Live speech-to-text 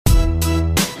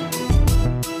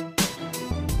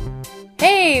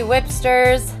Hey,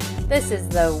 Whipsters! This is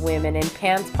the Women in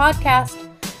Pants podcast,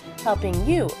 helping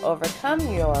you overcome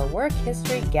your work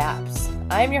history gaps.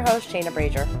 I'm your host, Shayna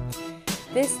Brazier.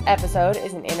 This episode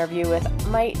is an interview with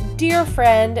my dear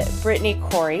friend, Brittany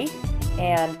Corey,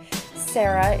 and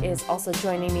Sarah is also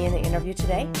joining me in the interview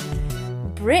today.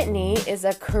 Brittany is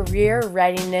a career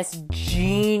readiness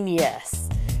genius.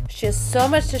 She has so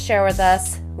much to share with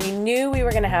us. We knew we were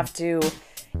going to have to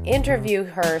interview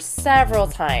her several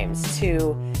times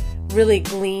to really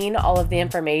glean all of the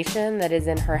information that is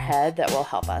in her head that will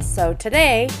help us. So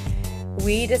today,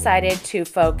 we decided to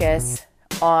focus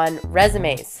on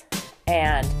resumes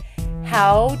and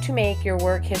how to make your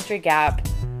work history gap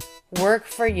work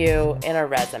for you in a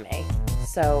resume.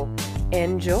 So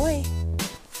enjoy.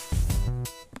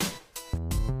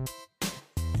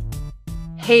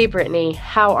 Hey, Brittany,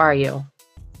 how are you?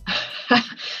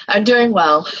 I'm doing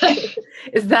well.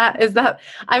 Is that,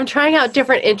 I'm trying out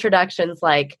different introductions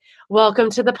like, welcome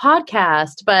to the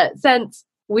podcast. But since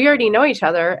we already know each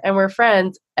other and we're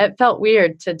friends, it felt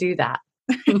weird to do that.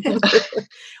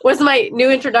 Was my new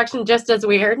introduction just as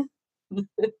weird? You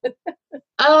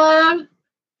can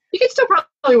still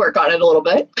probably work on it a little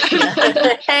bit.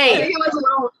 Hey,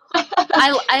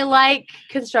 I like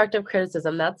constructive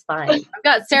criticism. That's fine. I've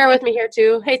got Sarah with me here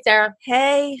too. Hey, Sarah.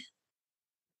 Hey.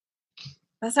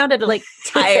 That sounded like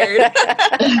tired.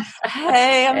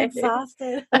 Hey, I'm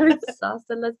exhausted. I'm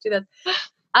exhausted. Let's do this.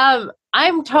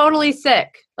 I'm totally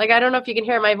sick. Like, I don't know if you can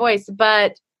hear my voice,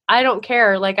 but I don't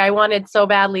care. Like, I wanted so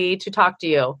badly to talk to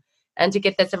you and to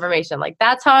get this information. Like,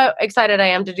 that's how excited I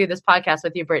am to do this podcast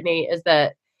with you, Brittany, is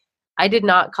that I did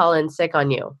not call in sick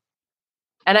on you.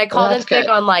 And I called in sick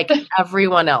on like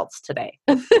everyone else today.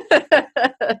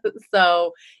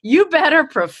 So you better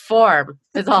perform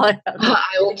is all I have. I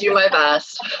will do my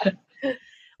best.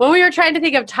 When we were trying to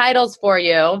think of titles for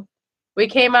you, we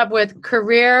came up with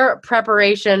Career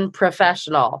Preparation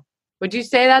Professional. Would you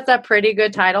say that's a pretty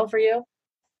good title for you?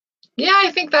 Yeah,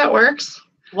 I think that works.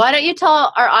 Why don't you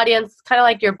tell our audience kind of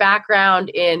like your background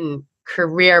in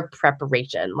career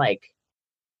preparation? Like,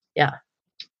 yeah.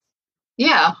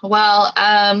 Yeah, well,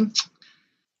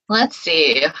 let's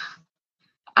see.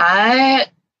 How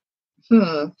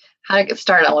to get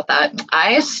started with that?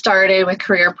 I started with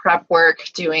career prep work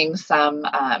doing some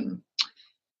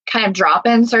kind of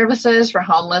drop-in services for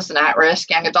homeless and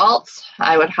at-risk young adults.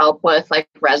 I would help with like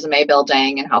resume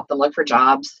building and help them look for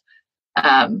jobs.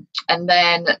 And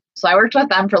then, so I worked with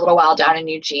them for a little while down in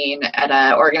Eugene at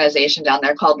an organization down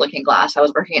there called Looking Glass. I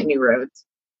was working at New Roads.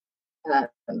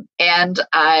 And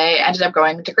I ended up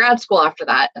going to grad school after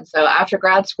that. And so after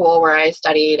grad school, where I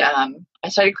studied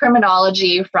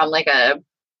criminology from like a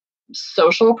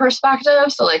social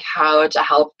perspective. So like how to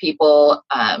help people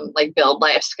like build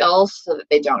life skills so that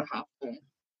they don't have to,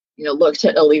 look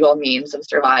to illegal means of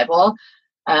survival.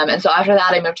 And so after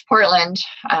that, I moved to Portland,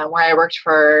 where I worked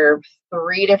for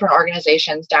 3 different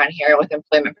organizations down here with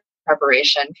employment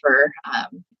preparation for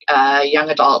young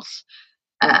adults.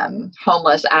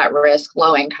 Homeless, at risk,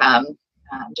 low income,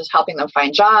 just helping them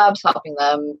find jobs, helping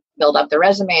them build up their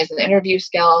resumes and interview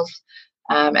skills,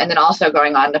 and then also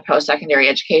going on to post-secondary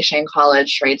education,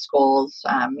 college, trade schools,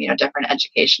 different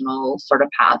educational sort of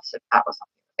paths if that was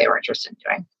something they were interested in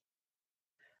doing.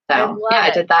 So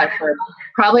I did that for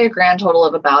probably a grand total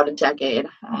of about a decade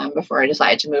before I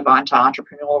decided to move on to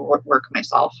entrepreneurial work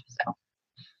myself. So.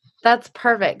 That's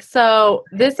perfect. So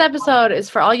this episode is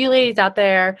for all you ladies out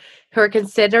there who are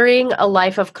considering a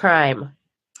life of crime.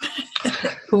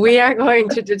 We are going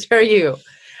to deter you.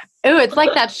 Ooh, it's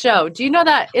like that show. Do you know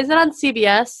that? Is it on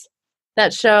CBS?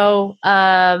 That show?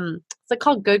 Is it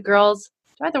called Good Girls?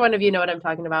 Do either one of you know what I'm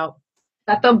talking about? Is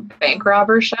that the bank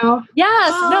robber show?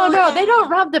 Yes. No, they don't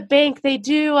rob the bank. They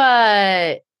do.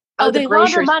 They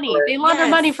launder money. Store. They launder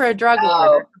money for a drug lord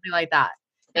or something like that.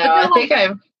 No, I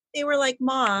think They were like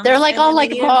moms. They're like all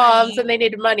like moms money. and they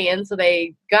needed money. And so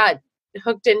they got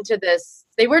hooked into this.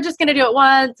 They were just going to do it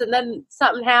once and then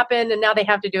something happened and now they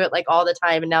have to do it like all the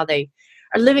time. And now they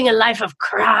are living a life of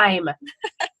crime.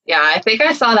 Yeah, I think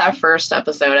I saw that first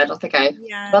episode. I don't think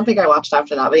I watched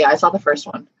after that, but yeah, I saw the first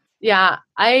one. Yeah,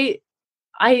 I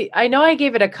know I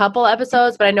gave it a couple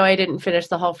episodes, but I know I didn't finish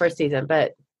the whole first season.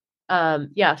 But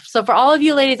yeah, so for all of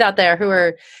you ladies out there who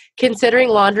are considering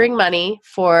laundering money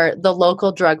for the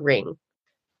local drug ring,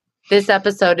 this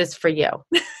episode is for you.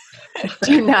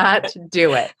 Do not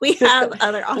do it. We have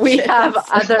other options. We have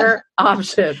other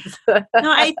options. No,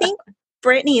 I think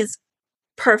Brittany is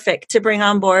perfect to bring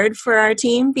on board for our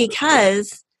team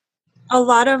because a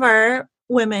lot of our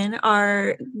women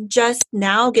are just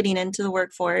now getting into the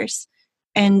workforce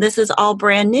and this is all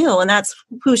brand new. And that's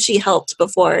who she helped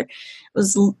before,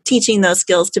 was teaching those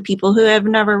skills to people who have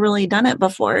never really done it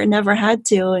before and never had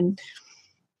to. And,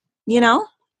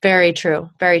 Very true.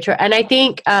 Very true. And I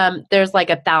think there's like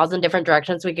 1,000 different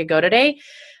directions we could go today.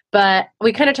 But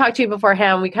we kind of talked to you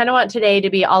beforehand. We kind of want today to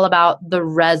be all about the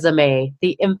resume,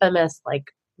 the infamous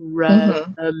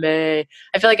resume.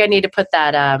 I feel like I need to put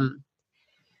that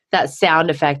that sound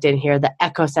effect in here, the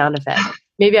echo sound effect.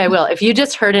 Maybe I will. If you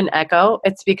just heard an echo,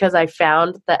 it's because I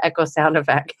found the echo sound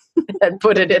effect and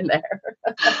put it in there.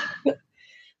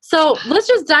 So let's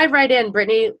just dive right in,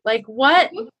 Brittany. Like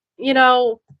what's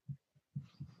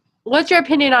your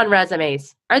opinion on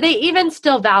resumes? Are they even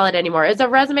still valid anymore? Is a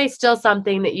resume still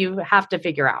something that you have to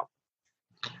figure out?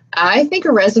 I think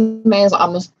a resume is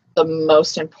almost the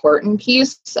most important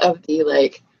piece of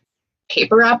the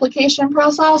paper application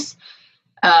process.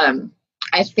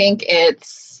 I think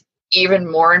it's even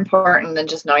more important than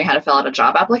just knowing how to fill out a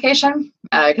job application,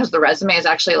 because the resume is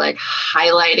actually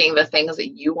highlighting the things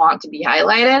that you want to be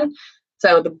highlighted.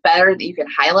 So the better that you can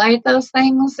highlight those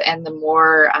things and the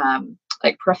more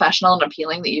professional and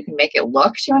appealing that you can make it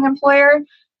look to an employer,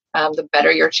 the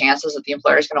better your chances that the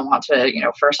employer is going to want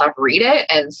to, first off, read it,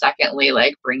 and secondly,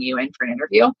 bring you in for an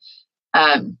interview.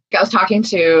 I was talking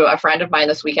to a friend of mine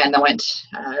this weekend that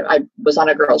I was on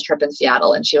a girls trip in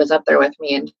Seattle, and she was up there with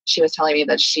me, and she was telling me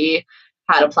that she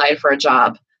had applied for a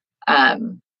job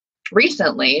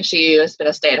recently. She has been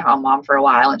a stay-at-home mom for a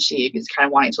while, and she is kind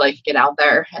of wanting to get out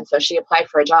there. And so she applied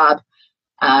for a job,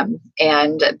 and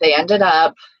they ended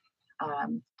up,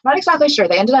 I'm not exactly sure,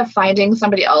 they ended up finding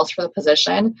somebody else for the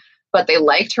position, but they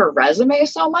liked her resume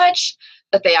so much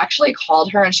that they actually called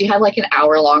her, and she had an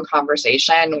hour-long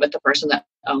conversation with the person that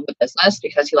owned the business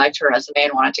because he liked her resume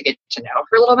and wanted to get to know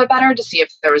her a little bit better to see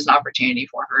if there was an opportunity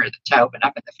for her to open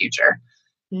up in the future.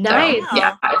 Nice. So,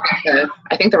 yeah,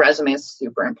 I think the resume is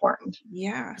super important.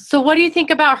 Yeah. So what do you think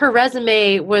about her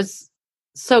resume was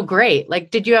so great?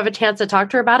 Did you have a chance to talk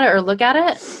to her about it or look at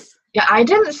it? Yeah, I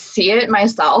didn't see it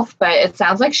myself, but it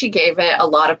sounds like she gave it a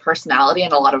lot of personality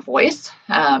and a lot of voice.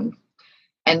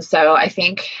 And so I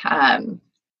think,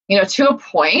 to a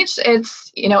point,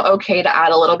 it's, okay to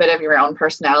add a little bit of your own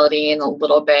personality and a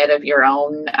little bit of your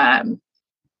own,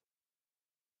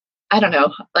 I don't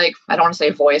know, I don't want to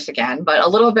say voice again, but a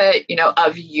little bit,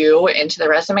 of you into the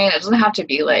resume. And it doesn't have to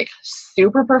be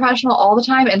super professional all the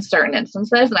time in certain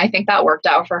instances. And I think that worked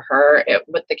out for her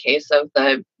with the case of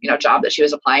the, job that she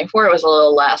was applying for. It was a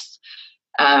little less,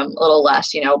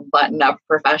 button up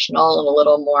professional, and a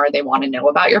little more, they want to know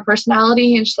about your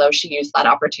personality. And so she used that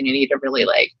opportunity to really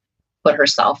put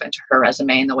herself into her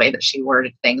resume in the way that she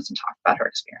worded things and talked about her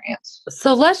experience.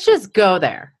 So let's just go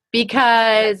there,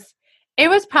 because it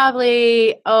was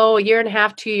probably, a year and a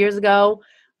half, 2 years ago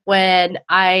when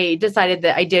I decided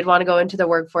that I did want to go into the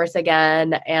workforce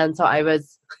again. And so I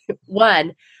was,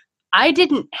 I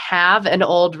didn't have an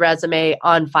old resume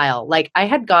on file. I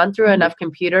had gone through enough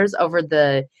computers over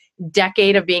the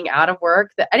decade of being out of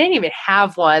work that I didn't even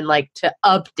have one to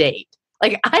update.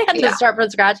 I had to start from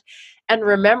scratch and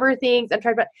remember things and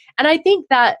try. And I think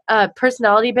that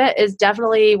personality bit is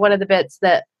definitely one of the bits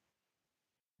that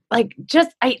I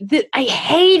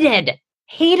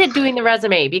hated doing the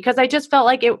resume, because I just felt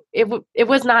like it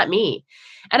was not me.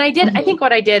 And I think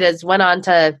what I did is went on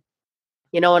to,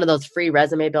 one of those free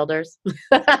resume builders.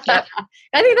 Yep. I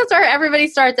think that's where everybody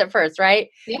starts at first, right?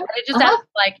 Yeah. And it just has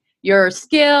your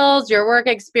skills, your work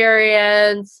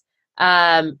experience,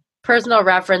 personal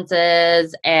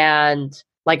references, and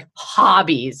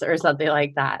hobbies or something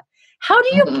like that. How do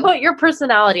you put your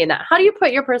personality in that? How do you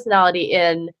put your personality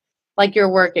in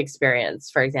your work experience,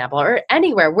 for example, or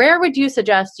anywhere? Where would you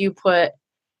suggest you put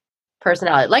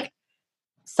personality?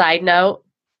 Side note,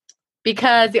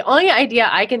 because the only idea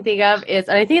I can think of is,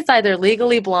 and I think it's either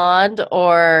Legally Blonde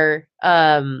or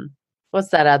what's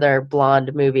that other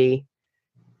blonde movie?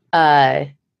 Oh,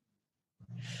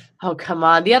 come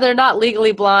on. The other, not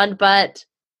Legally Blonde, but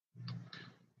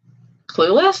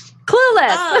Clueless?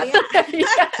 Clueless. Oh,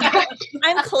 yeah.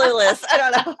 I'm clueless. I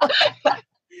don't know.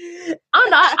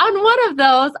 On one of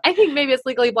those, I think maybe it's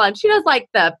Legally Blonde, she does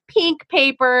the pink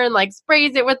paper and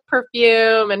sprays it with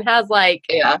perfume and has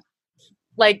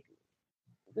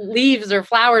leaves or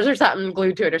flowers or something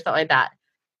glued to it or something like that.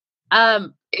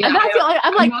 And that's the only,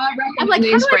 I'm how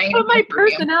do I put my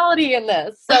personality in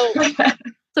this?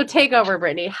 So take over,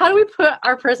 Brittany. How do we put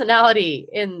our personality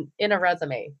in a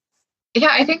resume?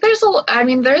 Yeah, I think there's a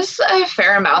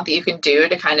fair amount that you can do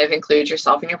to kind of include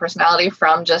yourself and your personality,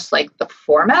 from just the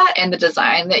format and the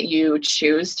design that you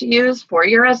choose to use for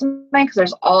your resume, because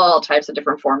there's all types of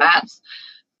different formats.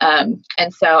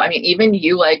 And so, I mean, even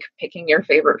you like picking your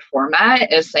favorite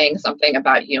format is saying something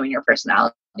about you and your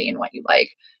personality and what you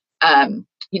like.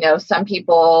 Some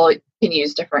people can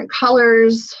use different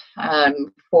colors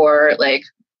for like,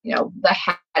 the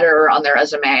header on their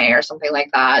resume or something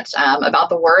like that, about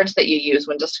the words that you use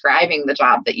when describing the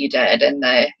job that you did and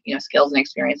the, skills and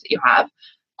experience that you have.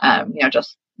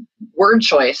 Just word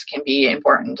choice can be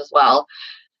important as well.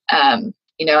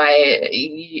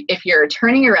 If you're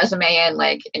turning your resume in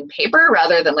like in paper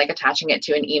rather than like attaching it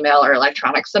to an email or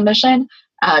electronic submission,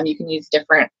 you can use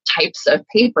different types of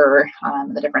paper.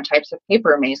 The different types of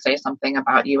paper may say something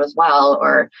about you as well.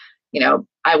 Or,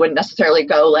 I wouldn't necessarily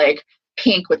go like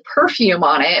pink with perfume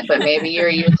on it, but maybe you're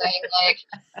using like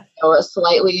a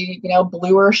slightly,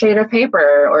 bluer shade of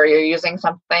paper, or you're using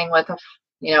something with a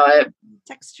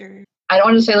texture. I don't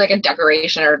want to say like a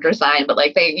decoration or design, but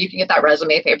like you can get that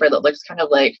resume paper that looks kind of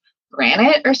like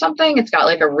granite or something. It's got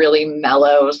like a really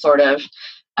mellow sort of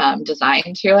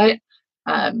design to it.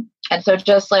 And so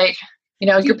just like,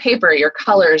 your paper, your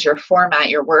colors, your format,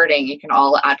 your wording, you can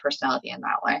all add personality in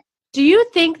that way. Do you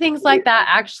think things like that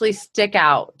actually stick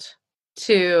out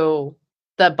to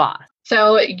the boss?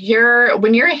 So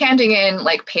when you're handing in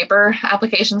like paper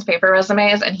applications, paper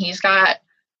resumes, and he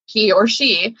or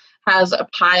she has a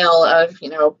pile of,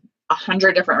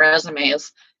 100 different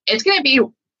resumes, they're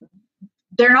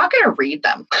not going to read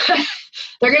them.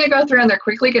 They're going to go through and they're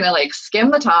quickly going to like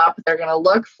skim the top. They're going to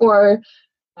look for,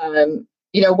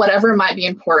 whatever might be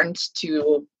important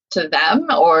to them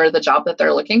or the job that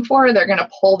they're looking for. They're going to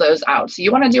pull those out. So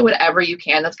you want to do whatever you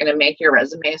can that's going to make your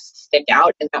resume stick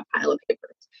out in that pile of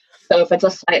papers. So if it's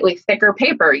a slightly thicker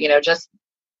paper,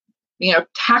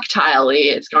 tactilely,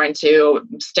 it's going to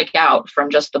stick out from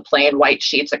just the plain white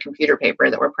sheets of computer paper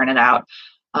that were printed out.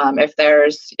 If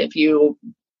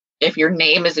your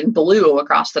name is in blue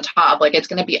across the top, like it's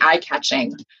going to be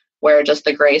eye-catching, where just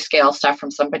the grayscale stuff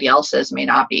from somebody else's may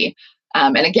not be.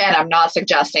 And again, I'm not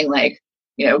suggesting like,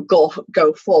 go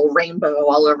full rainbow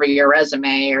all over your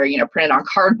resume or, print it on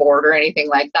cardboard or anything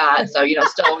like that. So,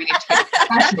 still we need to be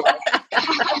professional.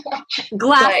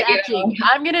 Glass etching.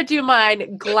 I'm going to do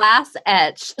mine glass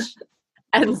etched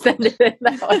and send it in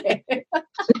that way.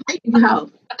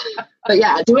 But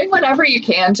yeah, doing whatever you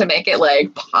can to make it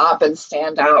like pop and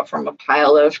stand out from a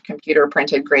pile of computer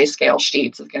printed grayscale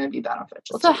sheets is going to be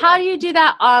beneficial. So how do you do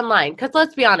that online? Because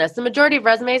let's be honest, the majority of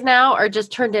resumes now are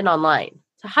just turned in online.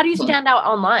 So how do you stand out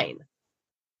online?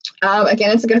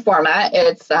 Again, it's a good format.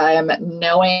 It's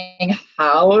knowing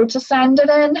how to send it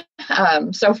in.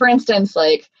 So for instance,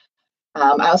 like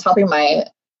I was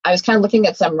kind of looking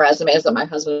at some resumes that my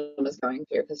husband was going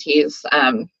through, because he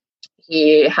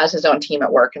has his own team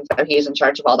at work, and so he's in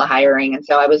charge of all the hiring. And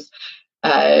so I was,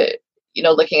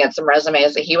 looking at some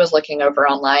resumes that he was looking over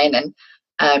online, and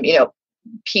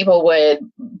people would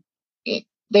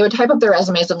type up their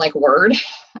resumes in like Word,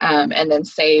 and then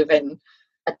save and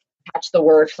attach the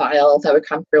Word file that would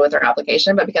come through with their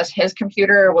application. But because his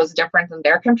computer was different than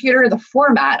their computer, the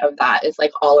format of that is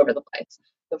like all over the place.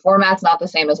 The format's not the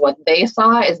same as what they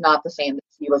saw, is not the same that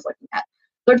he was looking at.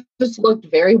 So it just looked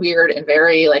very weird and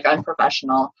very like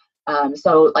unprofessional.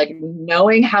 So like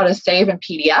knowing how to save in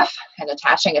PDF and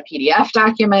attaching a PDF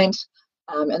document.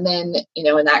 And then,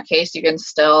 in that case, you can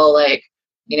still like,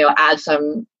 add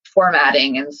some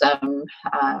formatting and some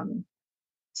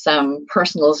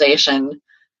personalization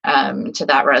to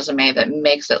that resume that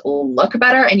makes it look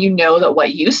better. And that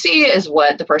what you see is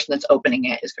what the person that's opening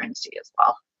it is going to see as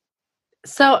well.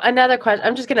 So another question,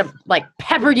 I'm just going to like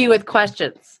pepper you with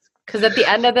questions, because at the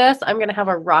end of this, I'm going to have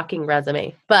a rocking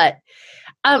resume. But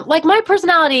like my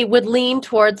personality would lean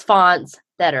towards fonts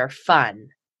that are fun,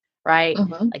 right?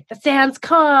 Mm-hmm. Like the Sans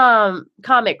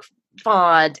comic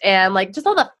font and like just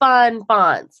all the fun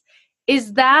fonts.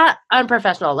 Is that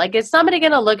unprofessional? Like, is somebody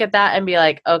going to look at that and be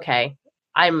like, okay,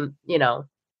 I'm,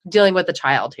 dealing with a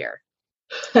child here?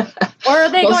 Or are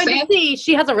they going to see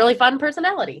she has a really fun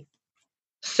personality?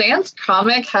 Sans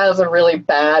comic has a really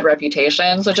bad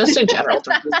reputation, so just in general.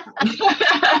 Well,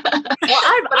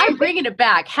 I'm bringing it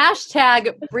back.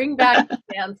 Hashtag bring back the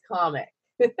Sans comic.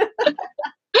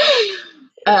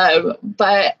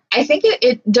 But I think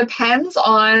it depends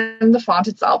on the font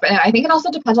itself. And I think it also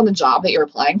depends on the job that you're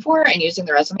applying for and using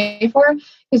the resume for,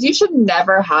 because you should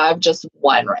never have just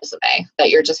one resume that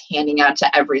you're just handing out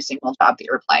to every single job that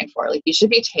you're applying for. Like you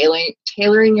should be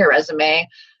tailoring your resume,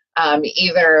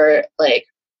 either like,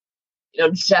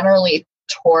 generally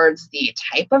towards the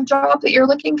type of job that you're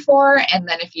looking for. And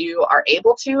then if you are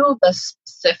able to, the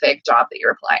specific job that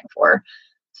you're applying for.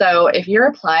 So if you're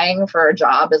applying for a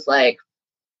job as like,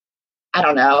 I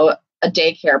don't know, a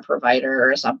daycare provider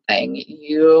or something,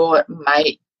 you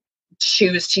might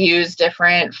choose to use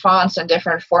different fonts and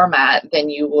different format than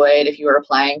you would if you were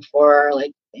applying for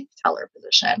like a teller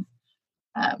position.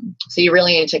 So you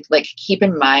really need to like keep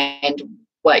in mind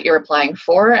what you're applying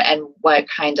for and what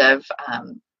kind of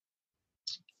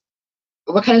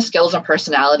skills and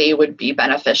personality would be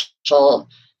beneficial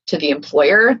to the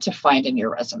employer to find in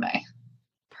your resume.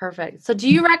 Perfect. So do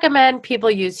you recommend people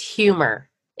use humor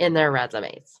in their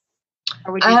resumes?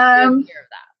 Or would you steer clear of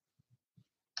that?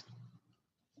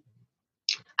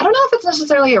 I don't know if it's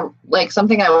necessarily like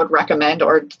something I would recommend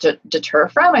or deter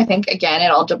from. I think, again,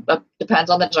 it all depends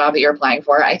on the job that you're applying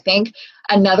for. I think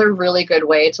another really good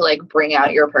way to like bring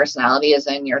out your personality is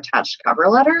in your attached cover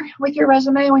letter with your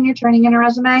resume when you're turning in a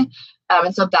resume.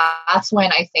 And so that's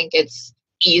when I think it's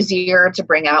easier to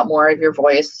bring out more of your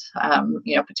voice,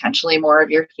 potentially more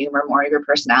of your humor, more of your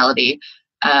personality.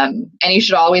 And you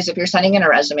should always, if you're sending in a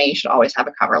resume, you should always have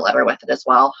a cover letter with it as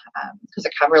well, because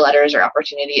a cover letter is your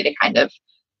opportunity to kind of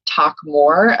talk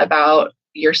more about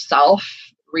yourself,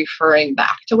 referring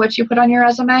back to what you put on your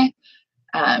resume.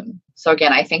 So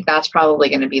again, I think that's probably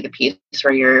going to be the piece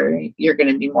where you're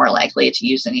going to be more likely to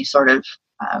use any sort of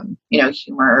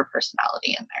humor or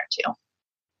personality in there too.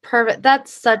 Perfect.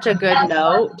 That's such a good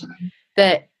note,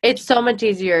 that it's so much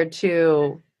easier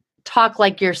to talk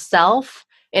like yourself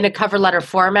in a cover letter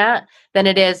format than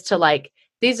it is to like,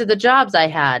 these are the jobs I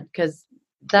had, because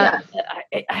I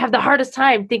have the hardest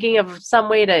time thinking of some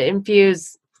way to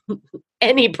infuse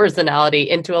any personality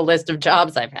into a list of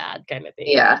jobs I've had, kind of thing.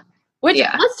 Yeah.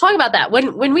 Let's talk about that.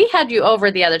 When we had you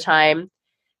over the other time,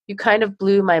 you kind of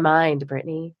blew my mind,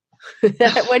 Brittany,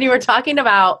 when you were talking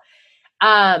about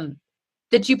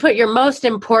that you put your most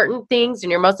important things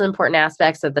and your most important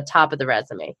aspects at the top of the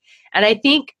resume. And I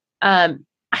think, I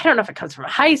don't know if it comes from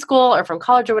high school or from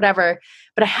college or whatever,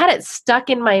 but I had it stuck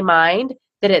in my mind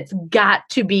that it's got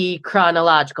to be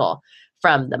chronological,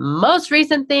 from the most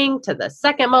recent thing to the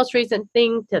second most recent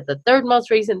thing to the third most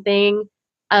recent thing.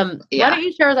 Why don't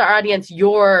you share with our audience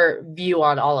your view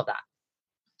on all of that?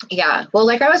 Yeah. Well,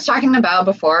 like I was talking about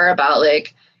before about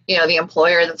like, the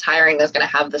employer that's hiring is going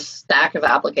to have this stack of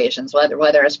applications,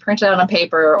 whether it's printed out on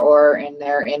paper or in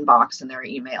their inbox in their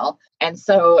email. And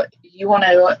so you want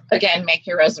to, again, make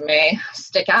your resume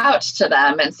stick out to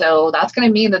them. And so that's going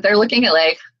to mean that they're looking at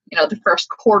like, the first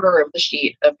quarter of the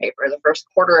sheet of paper, the first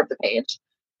quarter of the page,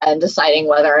 and deciding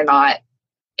whether or not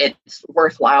it's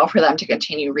worthwhile for them to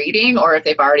continue reading, or if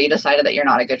they've already decided that you're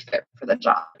not a good fit for the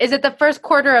job. Is it the first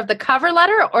quarter of the cover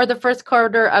letter or the first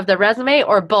quarter of the resume,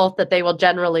 or both that they will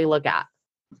generally look at?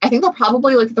 I think they'll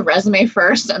probably look at the resume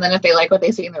first, and then if they like what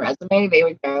they see in the resume, they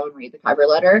would go and read the cover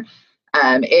letter.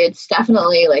 It's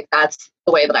definitely like that's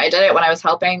the way that I did it when I was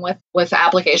helping with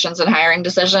applications and hiring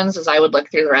decisions, is I would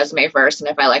look through the resume first, and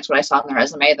if I liked what I saw in the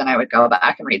resume, then I would go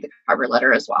back and read the cover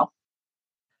letter as well.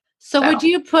 So would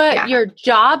you put your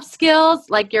job skills,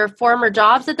 like your former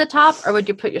jobs, at the top, or would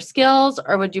you put your skills,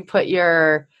 or would you put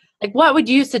your, like, what would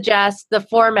you suggest the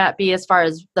format be as far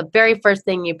as the very first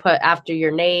thing you put after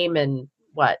your name and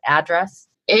what, address?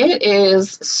 It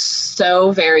is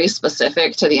so very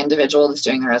specific to the individual that's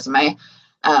doing the resume.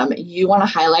 You want to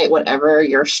highlight whatever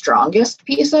your strongest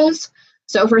piece is.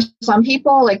 So for some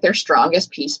people, like their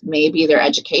strongest piece may be their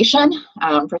education.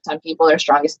 For some people, their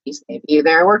strongest piece may be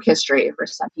their work history. For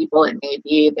some people, it may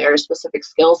be their specific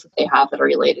skills that they have that are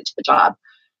related to the job.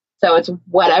 So it's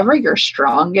whatever your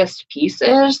strongest piece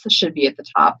is should be at the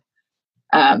top.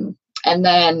 And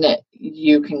then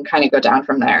you can kind of go down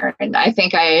from there. And I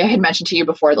think I had mentioned to you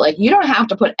before that, like, you don't have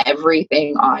to put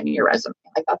everything on your resume.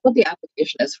 Like, that's what the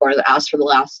application is for, that asks for the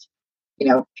last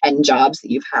 10 jobs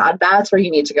that you've had. That's where you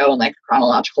need to go in like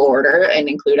chronological order and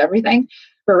include everything.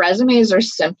 But resumes are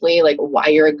simply like why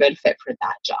you're a good fit for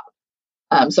that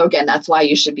job. So again, that's why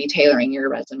you should be tailoring your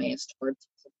resumes towards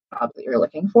the job that you're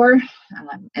looking for.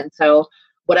 And so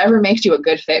whatever makes you a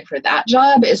good fit for that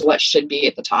job is what should be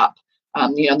at the top,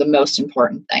 the most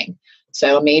important thing.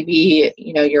 So maybe,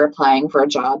 you're applying for a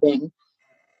job in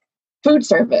food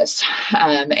service,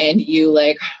 and you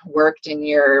like worked in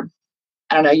your,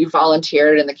 you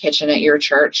volunteered in the kitchen at your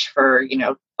church for,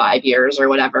 5 years or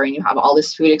whatever, and you have all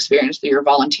this food experience through your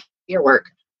volunteer work,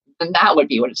 then that would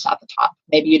be what is at the top.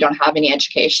 Maybe you don't have any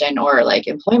education or like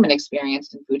employment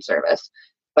experience in food service,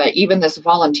 but even this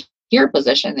volunteer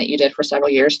position that you did for several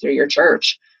years through your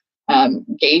church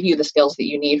gave you the skills that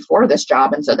you need for this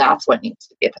job. And so that's what needs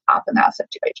to be at the top in that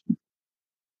situation.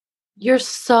 You're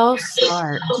so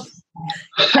smart.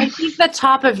 I think the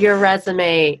top of your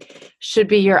resume should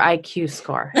be your IQ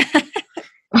score.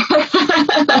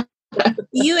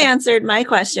 You answered my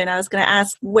question. I was going to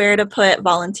ask where to put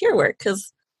volunteer work,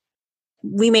 because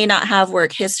we may not have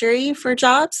work history for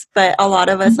jobs, but a lot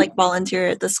of us like volunteer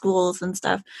at the schools and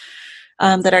stuff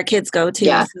that our kids go to.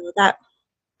 Yeah.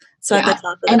 So at the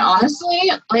top of and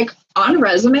honestly, like on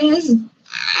resumes,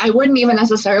 I wouldn't even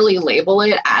necessarily label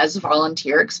it as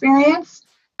volunteer experience.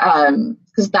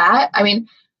 Because I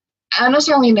don't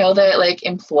necessarily know that like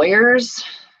employers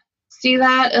see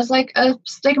that as like a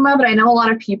stigma, but I know a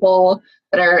lot of people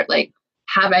that are like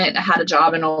haven't had a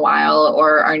job in a while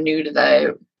or are new to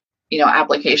the,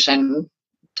 application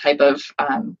type of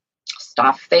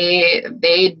stuff.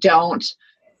 They don't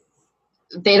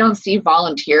see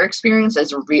volunteer experience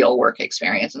as real work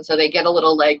experience. And so they get a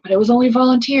little like, but it was only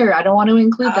volunteer. I don't want to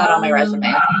include that on my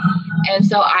resume. And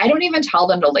so I don't even tell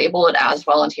them to label it as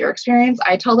volunteer experience.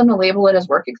 I tell them to label it as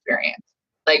work experience.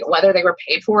 Like whether they were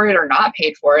paid for it or not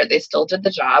paid for it, they still did the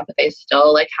job, but they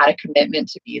still like had a commitment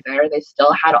to be there. They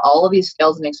still had all of these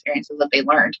skills and experiences that they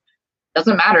learned.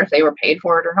 Doesn't matter if they were paid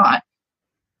for it or not.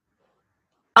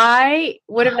 I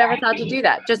would have never thought to do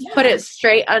that. Just put it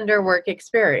straight under work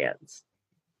experience.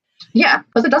 Yeah,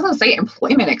 because it doesn't say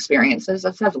employment experiences.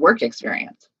 It says work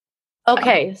experience.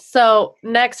 Okay, so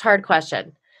next hard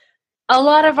question. A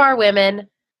lot of our women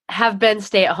have been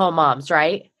stay-at-home moms,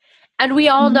 right? And we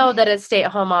all know that as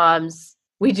stay-at-home moms,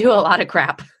 we do a lot of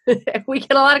crap. We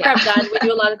get a lot of crap done. We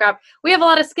do a lot of crap. We have a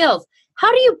lot of skills.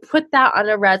 How do you put that on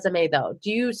a resume, though?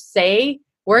 Do you say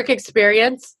work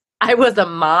experience? I was a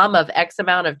mom of X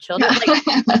amount of children.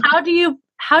 Like, how do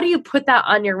you put that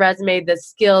on your resume? The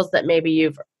skills that maybe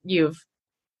you've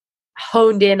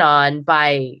honed in on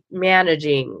by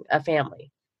managing a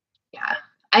family. Yeah.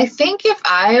 I think if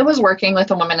I was working with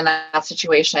a woman in that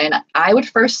situation, I would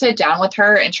first sit down with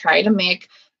her and try to make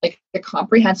like a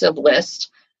comprehensive list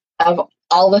of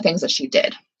all the things that she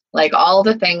did, like all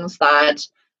the things that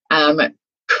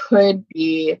could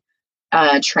be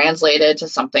translated to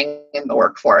something in the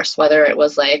workforce, whether it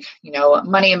was like,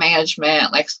 money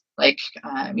management, like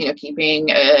keeping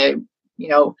a,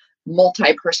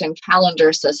 multi-person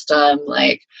calendar system,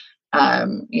 like,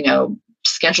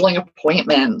 scheduling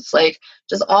appointments, like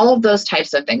just all of those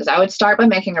types of things. I would start by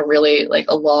making a really like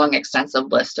a long, extensive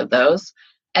list of those.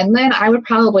 And then I would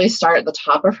probably start at the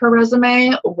top of her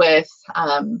resume with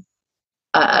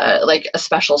like a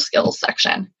special skills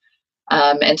section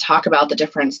and talk about the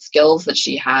different skills that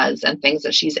she has and things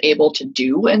that she's able to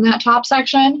do in that top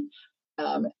section.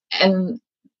 And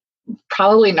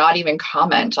probably not even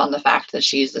comment on the fact that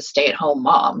she's a stay-at-home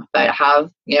mom, but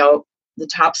have, the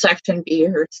top section be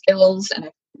her skills and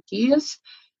expertise.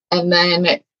 And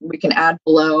then we can add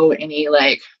below any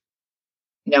like,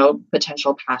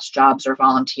 potential past jobs or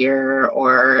volunteer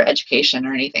or education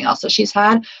or anything else that she's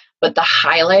had. But the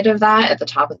highlight of that at the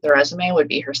top of the resume would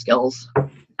be her skills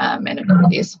and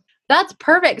abilities. That's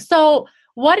perfect. So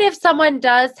what if someone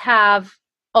does have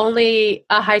only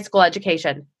a high school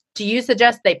education? Do you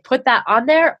suggest they put that on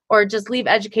there or just leave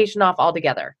education off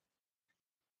altogether?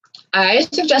 I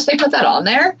suggest they put that on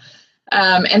there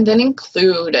and then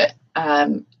include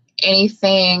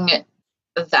anything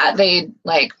that they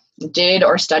like did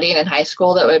or studied in high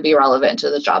school that would be relevant to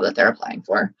the job that they're applying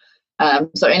for.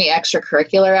 So any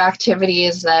extracurricular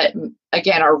activities that,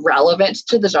 again, are relevant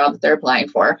to the job that they're applying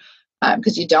for,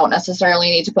 because you don't necessarily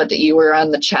need to put that you were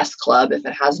on the chess club if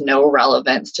it has no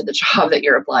relevance to the job that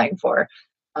you're applying for.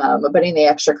 But any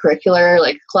extracurricular,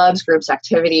 like clubs, groups,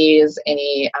 activities,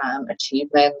 any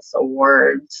achievements,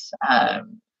 awards,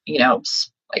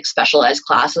 like specialized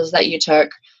classes that you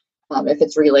took, if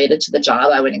it's related to the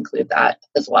job, I would include that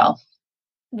as well.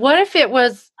 What if it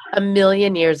was a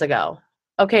million years ago?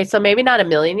 Okay, so maybe not a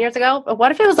million years ago, but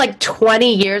what if it was like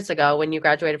 20 years ago when you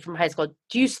graduated from high school?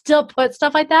 Do you still put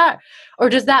stuff like that? Or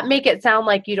does that make it sound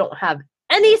like you don't have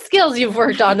any skills you've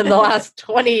worked on in the last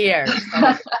 20 years?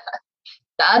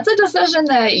 That's a decision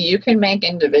that you can make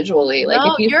individually. Like,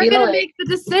 no, if you're going to make the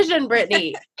decision,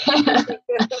 Brittany.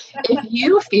 If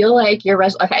you feel like your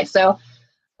okay, so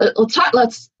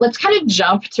let's kind of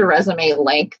jump to resume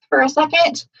length for a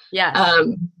second. Yeah.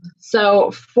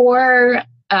 So for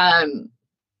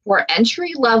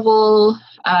entry level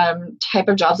type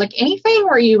of jobs, like anything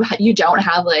where you don't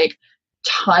have like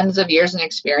tons of years in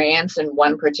experience in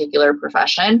one particular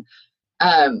profession,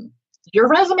 your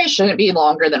resume shouldn't be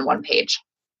longer than one page.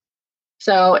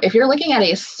 So if you're looking at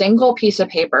a single piece of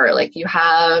paper, like you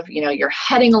have, your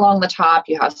heading along the top,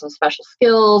 you have some special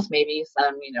skills, maybe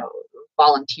some,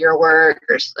 volunteer work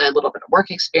or a little bit of work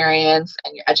experience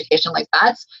and your education, like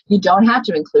that, you don't have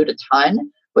to include a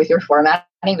ton with your formatting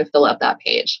to fill up that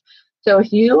page. So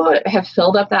if you have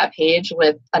filled up that page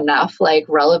with enough like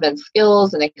relevant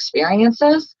skills and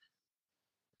experiences,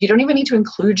 you don't even need to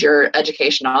include your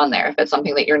education on there. If it's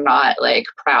something that you're not like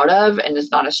proud of and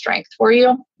is not a strength for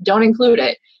you, don't include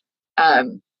it.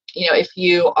 If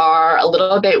you are a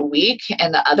little bit weak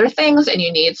in the other things and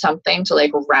you need something to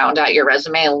like round out your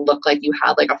resume and look like you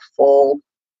have like a full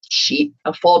sheet,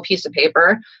 a full piece of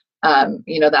paper,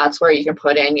 that's where you can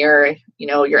put in your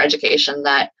education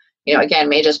that, again,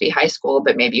 may just be high school,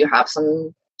 but maybe you have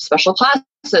some special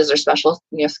classes or special,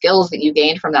 skills that you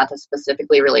gained from that that's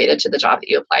specifically related to the job that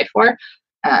you applied for.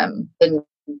 Then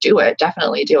do it.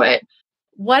 Definitely do it.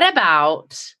 What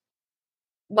about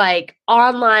like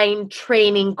online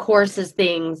training courses,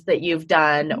 things that you've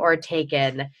done or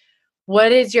taken?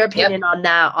 What is your opinion on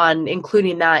that, on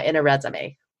including that in a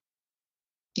resume?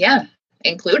 Yeah,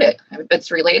 include it. If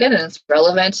it's related and it's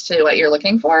relevant to what you're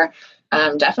looking for,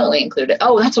 definitely include it.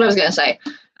 Oh, that's what I was going to say.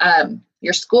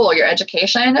 Your school, your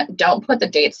education, don't put the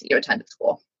dates that you attended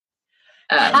school.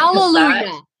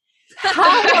 Hallelujah.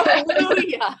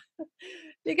 Hallelujah.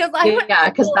 Because I went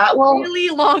to that will a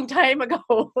really long time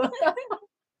ago.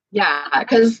 Yeah,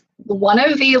 because one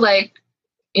of the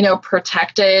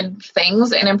protected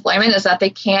things in employment is that they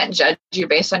can't judge you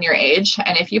based on your age.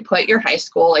 And if you put your high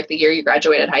school, like the year you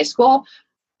graduated high school,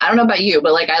 I don't know about you,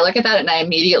 but like I look at that and I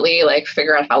immediately like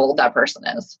figure out how old that person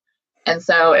is. And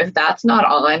so if that's not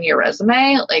on your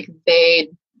resume, like they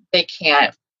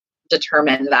can't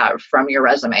determine that from your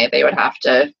resume. They would have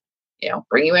to,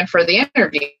 bring you in for the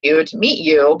interview to meet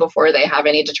you before they have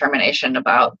any determination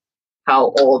about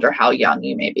how old or how young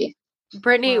you may be.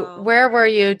 Brittany, where were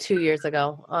you 2 years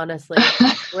ago? Honestly,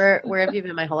 where have you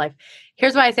been my whole life?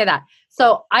 Here's why I say that.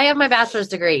 So I have my bachelor's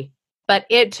degree, but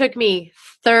it took me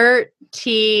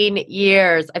 13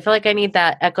 years. I feel like I need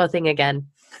that echo thing again.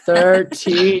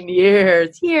 13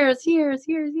 years to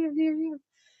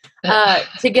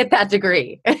get that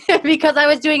degree because I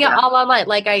was doing it all online.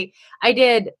 Like I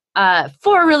did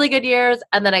 4 really good years,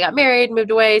 and then I got married, moved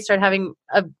away, started having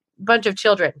a bunch of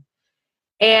children.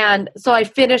 And so I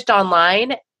finished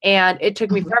online, and it took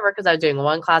me forever because I was doing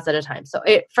one class at a time. So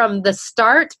from the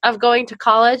start of going to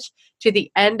college to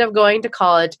the end of going to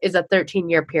college is a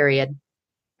 13-year period.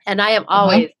 And I am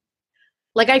always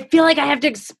like, I feel like I have to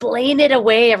explain it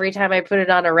away every time I put it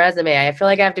on a resume. I feel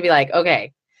like I have to be like,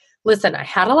 okay, listen, I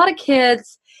had a lot of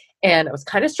kids and I was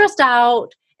kind of stressed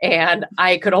out and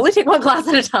I could only take one class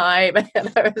at a time.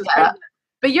 And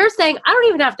but you're saying I don't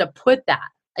even have to put that.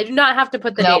 I do not have to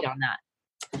put the date on that.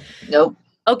 Nope.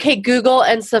 Okay, Google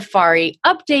and Safari,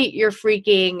 update your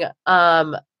freaking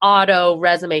auto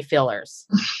resume fillers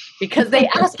because they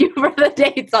ask you for the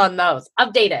dates on those.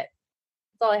 Update it.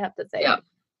 That's all I have to say. Yeah.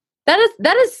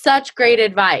 That is such great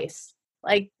advice.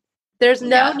 Like, there's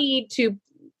no need to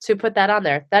put that on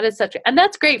there. That is and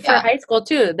that's great for high school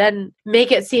too. Then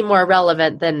make it seem more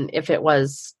relevant than if it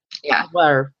was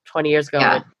 20 years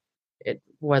ago. It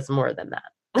was more than that.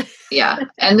 Yeah.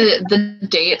 And the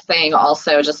date thing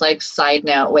also, just like side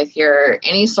note, with your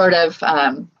any sort of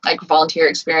like volunteer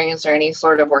experience or any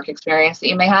sort of work experience that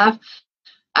you may have,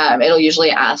 it'll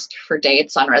usually ask for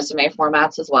dates on resume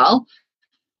formats as well.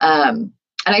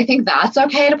 And I think that's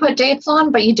okay to put dates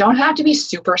on, but you don't have to be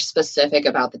super specific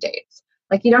about the dates.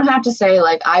 Like, you don't have to say,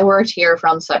 like, I worked here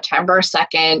from September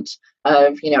 2nd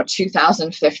of,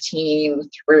 2015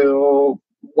 through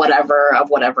whatever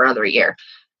other year.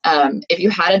 If you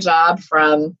had a job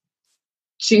from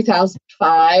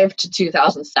 2005 to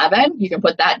 2007, you can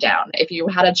put that down. If you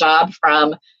had a job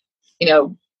from,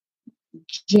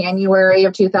 January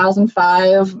of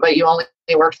 2005, but you only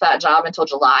worked that job until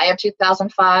July of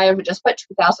 2005, just put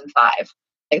 2005.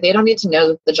 Like, they don't need to know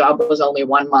that the job was only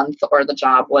 1 month or the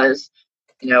job was,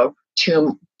 2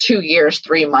 years,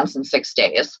 3 months, and 6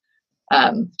 days.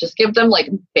 Just give them like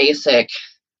basic,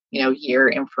 year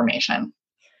information.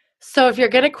 So if you're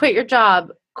going to quit your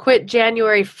job, quit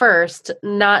January 1st,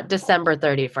 not December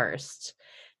 31st.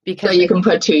 Because so you can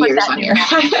put 2 years on your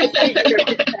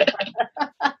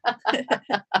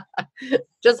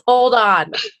Just hold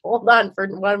on for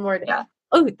one more day. Yeah.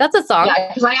 Oh, that's a song.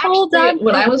 Yeah, because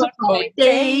when I was applying,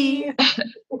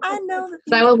 I know.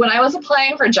 When I was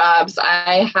applying for jobs,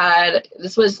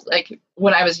 this was like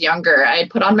when I was younger, I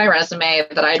put on my resume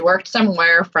that I'd worked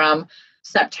somewhere from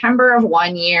September of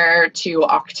one year to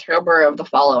October of the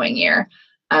following year.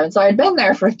 So I'd been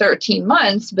there for 13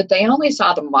 months, but they only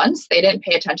saw the months. They didn't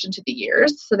pay attention to the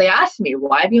years. So they asked me,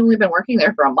 why have you only been working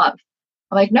there for a month?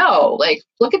 I'm like, no, like,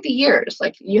 look at the years.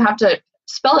 Like, you have to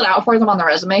spell it out for them on the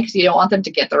resume because you don't want them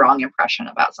to get the wrong impression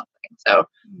about something. So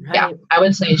yeah, I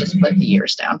would say just put the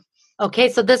years down. Okay.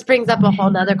 So this brings up a whole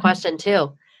nother question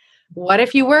too. What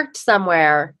if you worked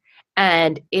somewhere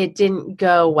and it didn't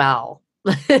go well?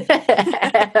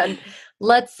 And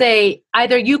let's say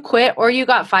either you quit or you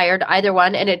got fired, either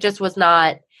one, and it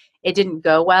didn't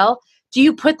go well. Do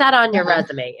you put that on your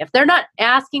resume? If they're not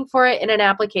asking for it in an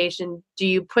application, do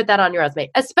you put that on your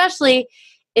resume? Especially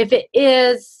if it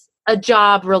is a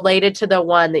job related to the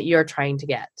one that you're trying to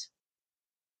get.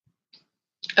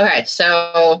 Okay,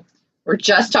 so we're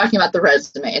just talking about the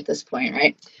resume at this point,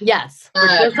 right? Yes, we're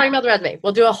just talking about the resume.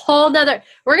 We'll do a whole nother,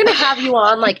 we're going to have you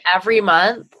on like every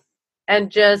month and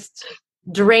just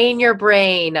drain your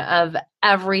brain of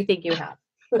everything you have.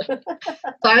 So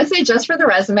I would say just for the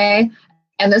resume,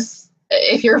 and this,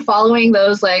 if you're following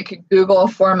those like Google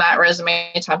format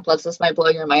resume templates, this might blow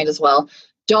your mind as well.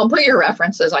 Don't put your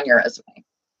references on your resume.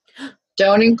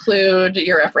 Don't include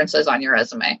your references on your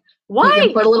resume. Why? You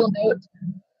can put a little note.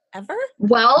 Ever?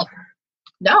 Well,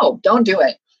 no, don't do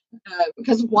it.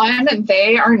 Because one,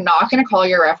 they are not going to call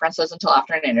your references until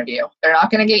after an interview. They're not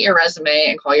going to get your resume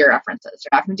and call your references.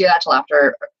 They're not going to do that till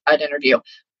after an interview.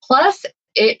 Plus,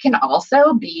 it can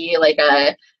also be like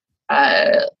a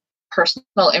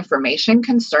personal information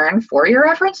concern for your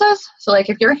references. So like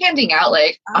if you're handing out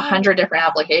like 100 different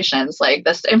applications, like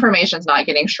this information's not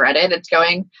getting shredded. It's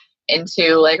going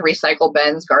into like recycle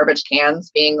bins, garbage cans,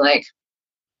 being like,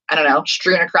 I don't know,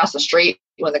 strewn across the street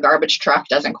when the garbage truck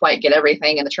doesn't quite get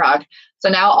everything in the truck. So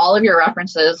now all of your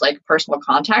references, like personal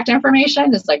contact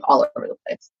information, is like all over the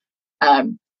place.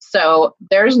 So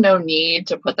there's no need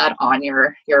to put that on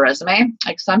your resume.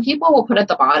 Like some people will put at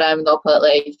the bottom, they'll put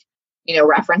like,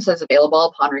 references available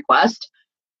upon request.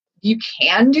 You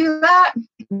can do that,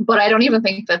 but I don't even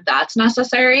think that that's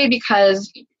necessary,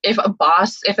 because if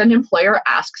an employer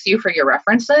asks you for your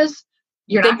references,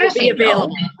 you're not going to say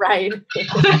available, no. Right?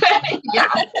 Yeah,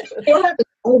 you don't have to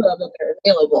tell them that they're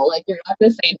available. Like you're not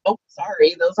going to say, "Oh,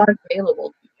 sorry, those aren't available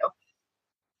to you."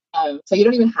 So you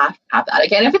don't even have to have that.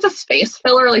 Again, if it's a space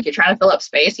filler, like you're trying to fill up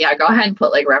space, yeah, go ahead and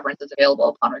put like references available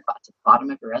upon request at the bottom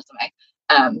of your resume.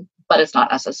 But it's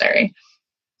not necessary.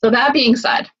 So that being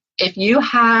said, if you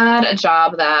had a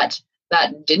job that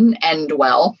didn't end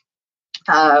well,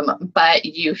 but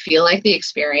you feel like the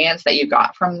experience that you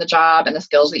got from the job and the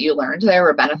skills that you learned there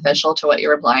were beneficial to what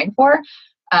you're applying for,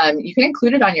 you can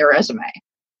include it on your resume.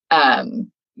 And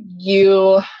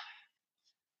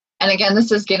again,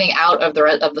 this is getting out of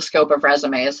the scope of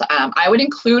resumes. I would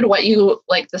include what you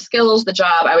like, the skills, the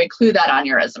job. I would include that on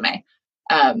your resume.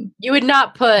 You would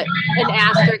not put an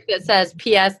asterisk that says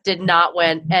 "P.S. did not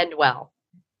end well."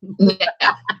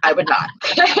 Yeah, I would not.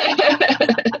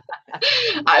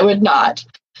 I would not.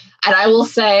 And I will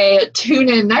say, tune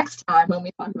in next time when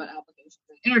we talk about applications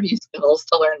and interview skills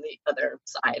to learn the other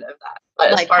side of that.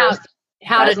 But like as far as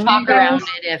how to talk around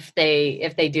it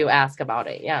if they do ask about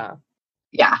it, yeah.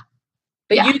 Yeah.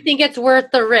 But yeah. You think it's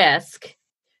worth the risk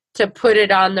to put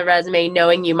it on the resume,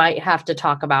 knowing you might have to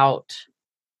talk about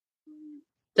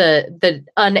the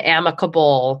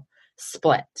unamicable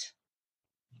split?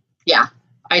 Yeah,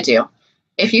 I do.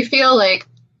 If you feel like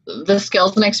the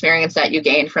skills and experience that you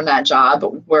gained from that job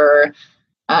were,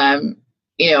 a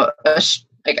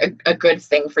good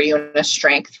thing for you and a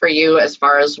strength for you as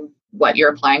far as what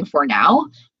you're applying for now,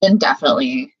 then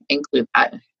definitely include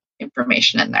that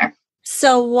information in there.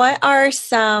 So what are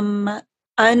some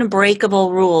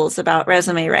unbreakable rules about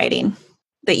resume writing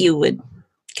that you would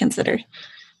consider?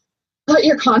 Put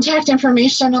your contact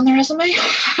information on the resume.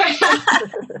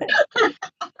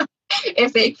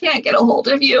 If they can't get a hold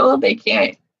of you, they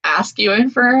can't ask you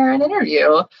in for an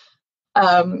interview.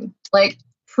 Like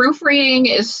proofreading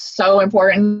is so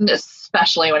important,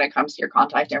 especially when it comes to your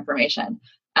contact information.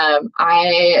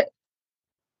 I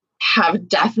have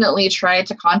definitely tried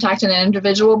to contact an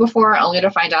individual before, only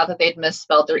to find out that they'd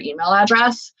misspelled their email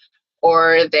address,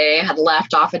 or they had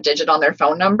left off a digit on their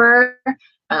phone number,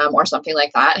 or something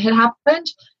like that had happened.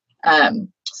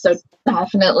 So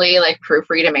definitely like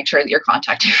proofread and make sure that your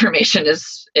contact information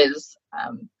is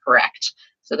correct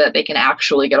so that they can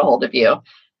actually get a hold of you.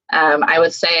 I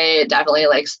would say definitely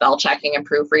like spell checking and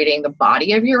proofreading the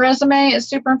body of your resume is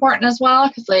super important as well.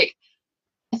 Cause like,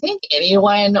 I think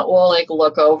anyone will like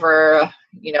look over,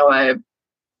 a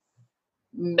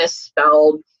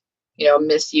misspelled,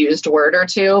 misused word or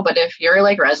two. But if your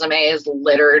like resume is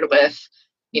littered with,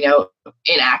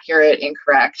 inaccurate,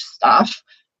 incorrect stuff,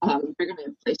 you're going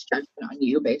to place judgment on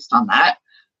you based on that.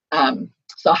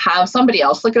 So have somebody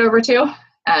else look it over too.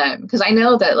 Because I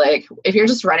know that like if you're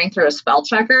just running through a spell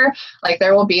checker, like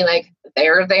there will be like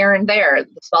there, and there.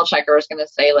 The spell checker is going to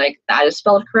say like that is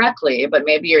spelled correctly, but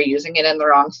maybe you're using it in the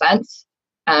wrong sense.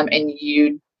 And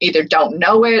you either don't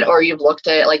know it or you've looked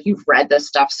at it, like you've read this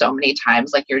stuff so many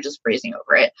times, like you're just breezing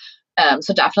over it.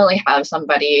 So definitely have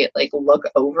somebody like look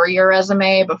over your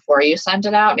resume before you send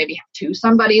it out. Maybe have two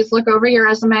somebodies look over your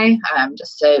resume,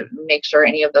 just to make sure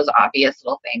any of those obvious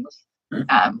little things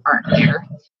aren't there.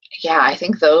 Yeah, I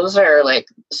think those are like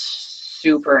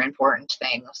super important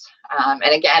things.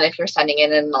 And again, if you're sending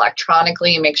it in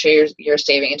electronically, make sure you're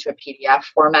saving into a PDF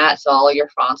format, so all your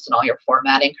fonts and all your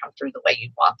formatting come through the way you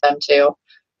want them to.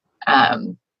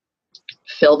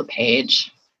 Fill the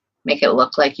page, make it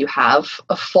look like you have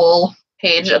a full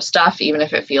page of stuff, even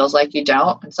if it feels like you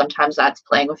don't. And sometimes that's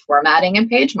playing with formatting and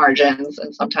page margins,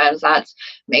 and sometimes that's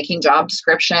making job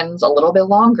descriptions a little bit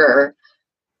longer.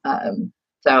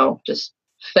 So just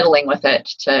fiddling with it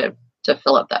to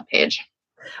fill up that page.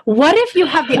 What if you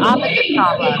have the opposite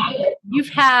problem? You've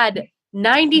had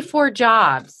 94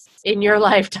 jobs in your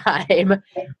lifetime.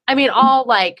 I mean, all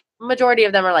like majority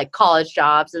of them are like college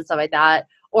jobs and stuff like that,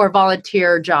 or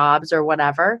volunteer jobs or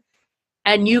whatever.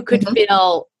 And you could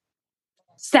fill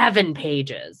 7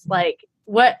 pages. Like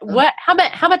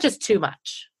how much is too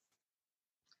much?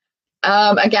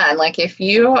 Again, like if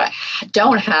you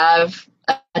don't have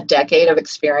a decade of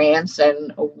experience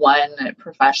in one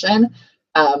profession,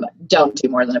 don't do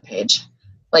more than a page.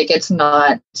 Like it's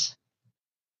not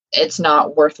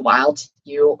worthwhile to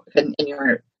you in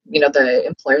your, the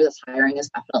employer that's hiring is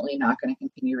definitely not going to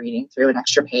continue reading through an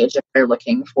extra page if they're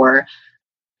looking for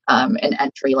an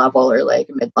entry level or like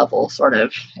mid-level sort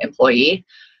of employee.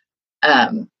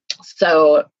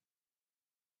 So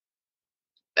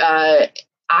I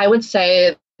would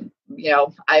say,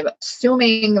 I'm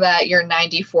assuming that your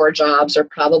 94 jobs are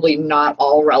probably not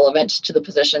all relevant to the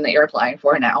position that you're applying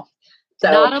for now. So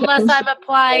not unless I'm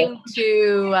applying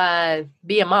to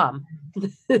be a mom.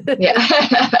 Yeah.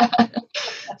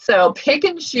 So pick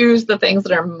and choose the things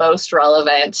that are most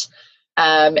relevant.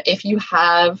 If you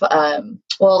have,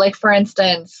 like for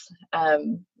instance,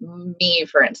 me,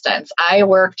 for instance, I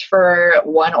worked for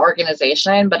one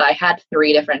organization, but I had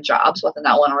 3 different jobs within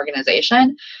that one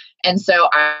organization. And so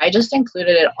I just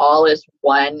included it all as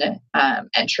one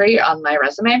entry on my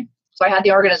resume. So I had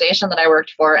the organization that I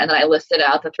worked for, and then I listed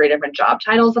out the 3 different job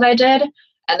titles that I did.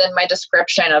 And then my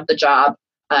description of the job,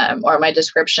 or my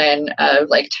description of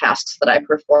like tasks that I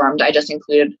performed, I just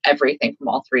included everything from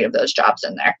all 3 of those jobs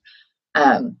in there.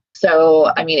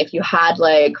 So, I mean, if you had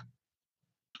like,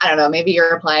 I don't know, maybe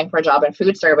you're applying for a job in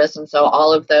food service. And so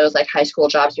all of those like high school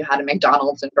jobs you had at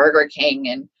McDonald's and Burger King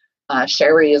and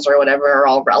Sherry's or whatever are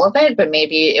all relevant, but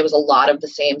maybe it was a lot of the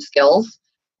same skills.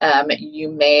 You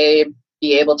may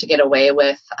be able to get away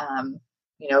with,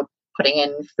 putting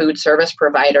in food service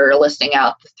provider, listing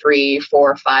out the 3,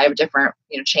 4, 5 different,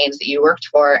 chains that you worked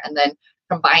for, and then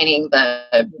combining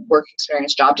the work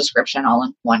experience job description all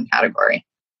in one category.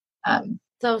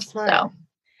 So smart.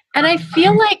 And I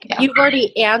feel like you've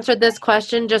already answered this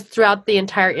question just throughout the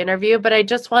entire interview, but I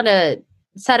just want to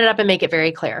set it up and make it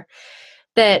very clear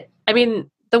that, I mean,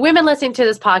 the women listening to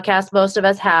this podcast, most of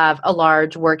us have a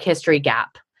large work history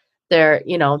gap.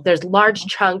 There's large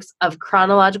chunks of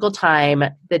chronological time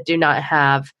that do not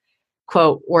have,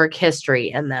 quote, work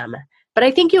history in them. But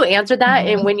I think you answered that.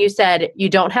 And when you said you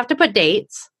don't have to put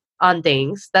dates on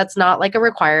things, that's not like a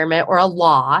requirement or a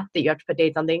law that you have to put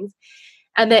dates on things.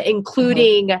 And that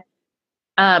including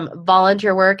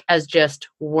volunteer work as just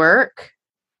work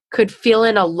could fill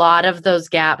in a lot of those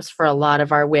gaps for a lot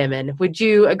of our women. Would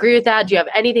you agree with that? Do you have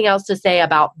anything else to say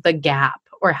about the gap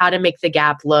or how to make the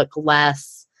gap look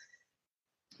less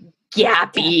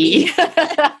gappy?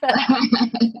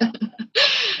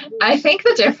 I think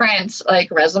the different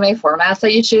like resume formats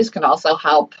that you choose can also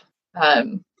help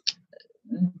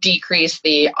decrease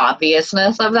the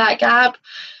obviousness of that gap.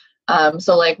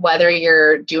 So like whether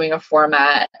you're doing a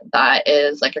format that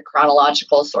is like a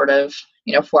chronological sort of,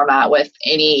 format with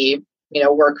any,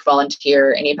 work,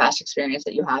 volunteer, any past experience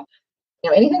that you have,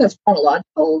 anything that's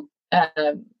chronological,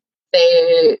 and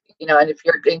if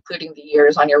you're including the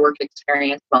years on your work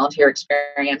experience, volunteer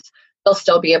experience, they'll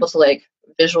still be able to like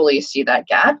visually see that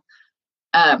gap.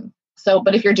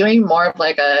 But if you're doing more of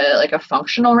like a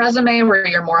functional resume where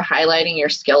you're more highlighting your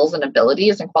skills and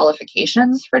abilities and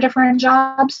qualifications for different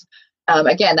jobs,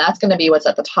 again, that's going to be what's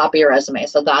at the top of your resume.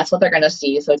 So that's what they're going to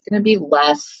see. So it's going to be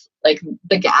less like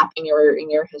the gap in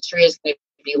your history is going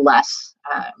to be less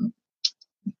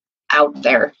out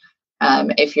there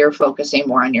if you're focusing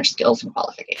more on your skills and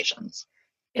qualifications.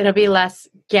 It'll be less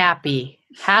gappy.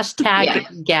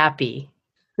 Hashtag gappy.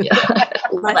 Yeah.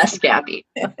 Less gappy.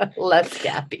 Less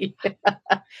gappy.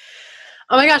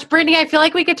 Oh my gosh, Brittany, I feel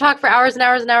like we could talk for hours and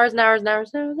hours and hours and hours and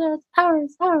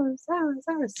hours and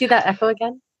hours. See that echo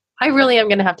again? I really am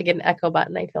going to have to get an echo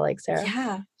button, I feel like, Sarah.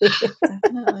 Yeah,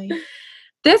 definitely.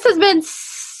 This has been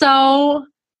so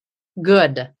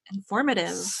good. Informative.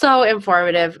 So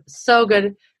informative. So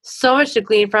good. So much to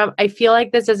glean from. I feel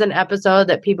like this is an episode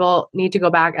that people need to go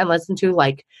back and listen to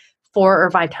like 4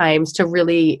 or 5 times to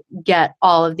really get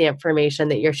all of the information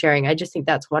that you're sharing. I just think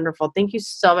that's wonderful. Thank you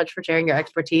so much for sharing your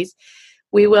expertise.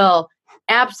 We will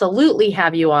absolutely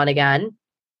have you on again.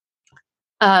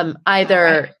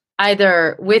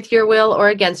 Either with your will or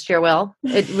against your will.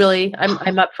 It really,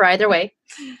 I'm up for either way.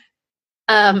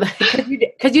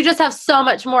 Because you just have so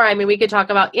much more. I mean, we could talk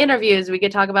about interviews. We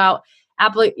could talk about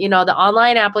the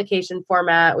online application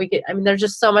format. There's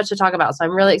just so much to talk about. So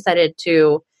I'm really excited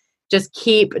to just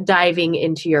keep diving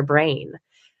into your brain.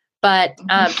 But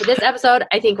for this episode,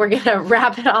 I think we're going to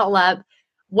wrap it all up.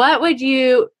 What would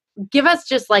you give us,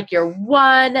 just like your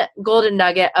one golden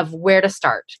nugget of where to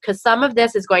start? Because some of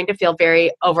this is going to feel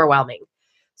very overwhelming.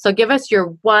 So give us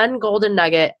your one golden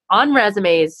nugget on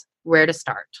resumes, where to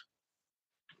start.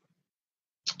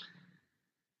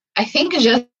 I think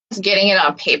just getting it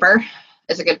on paper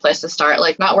is a good place to start.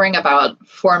 Like, not worrying about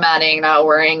formatting, not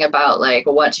worrying about like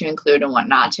what to include and what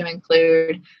not to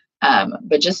include,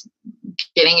 but just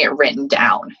getting it written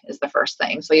down is the first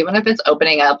thing. So even if it's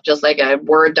opening up just like a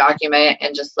Word document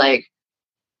and just like,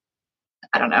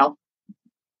 I don't know,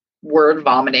 word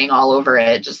vomiting all over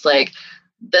it, just like,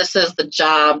 this is the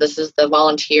job, this is the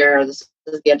volunteer, this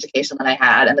is the education that I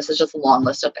had, and this is just a long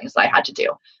list of things that I had to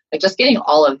do. Like, just getting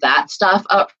all of that stuff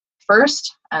up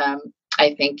first,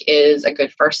 I think is a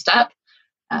good first step,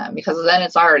 because then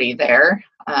it's already there,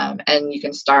 and you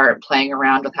can start playing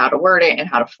around with how to word it and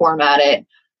how to format it.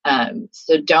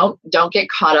 So don't get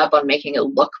caught up on making it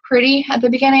look pretty at the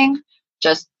beginning.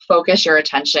 Just focus your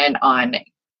attention on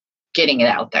getting it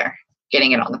out there,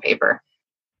 getting it on the paper.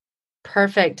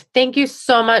 Perfect. Thank you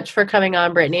so much for coming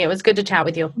on, Brittany. It was good to chat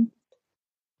with you.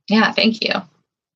 Yeah, thank you.